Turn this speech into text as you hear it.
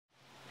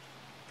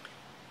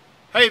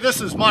Hey,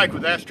 this is Mike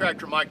with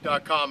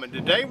AskTractorMike.com, and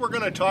today we're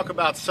going to talk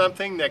about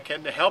something that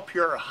can help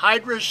your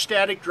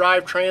hydrostatic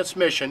drive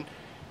transmission,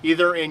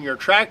 either in your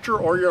tractor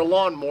or your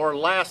lawnmower,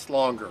 last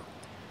longer.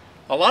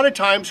 A lot of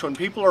times when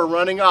people are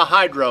running a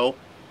hydro,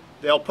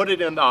 they'll put it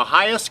in the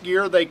highest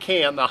gear they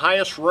can, the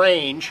highest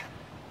range,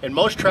 and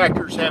most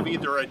tractors have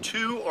either a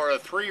 2 or a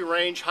 3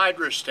 range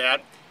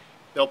hydrostat.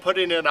 They'll put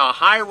it in a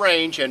high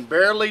range and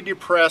barely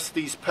depress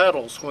these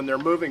pedals when they're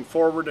moving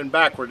forward and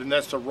backward, and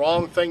that's the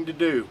wrong thing to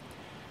do.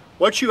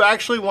 What you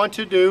actually want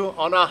to do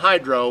on a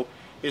hydro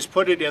is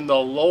put it in the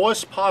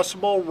lowest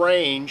possible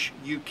range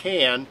you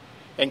can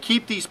and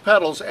keep these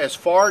pedals as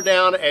far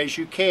down as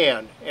you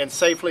can and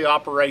safely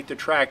operate the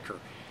tractor.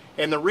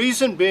 And the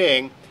reason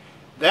being,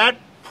 that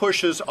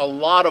pushes a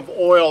lot of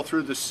oil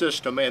through the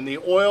system, and the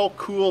oil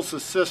cools the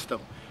system.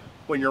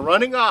 When you're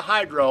running a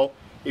hydro,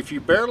 if you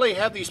barely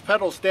have these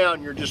pedals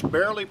down, you're just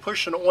barely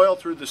pushing oil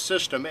through the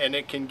system, and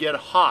it can get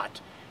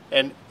hot,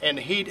 and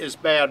heat is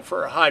bad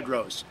for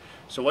hydros.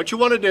 So what you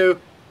want to do,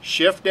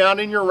 shift down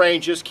in your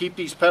ranges, keep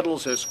these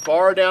pedals as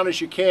far down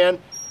as you can.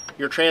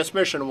 Your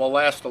transmission will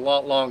last a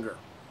lot longer.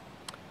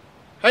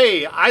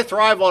 Hey, I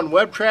thrive on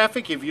web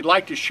traffic. If you'd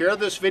like to share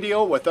this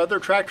video with other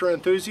tractor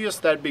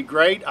enthusiasts, that'd be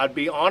great. I'd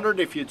be honored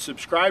if you'd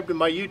subscribe to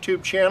my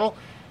YouTube channel.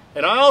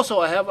 And I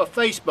also have a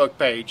Facebook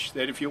page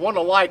that if you want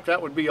to like,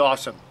 that would be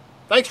awesome.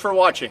 Thanks for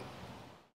watching.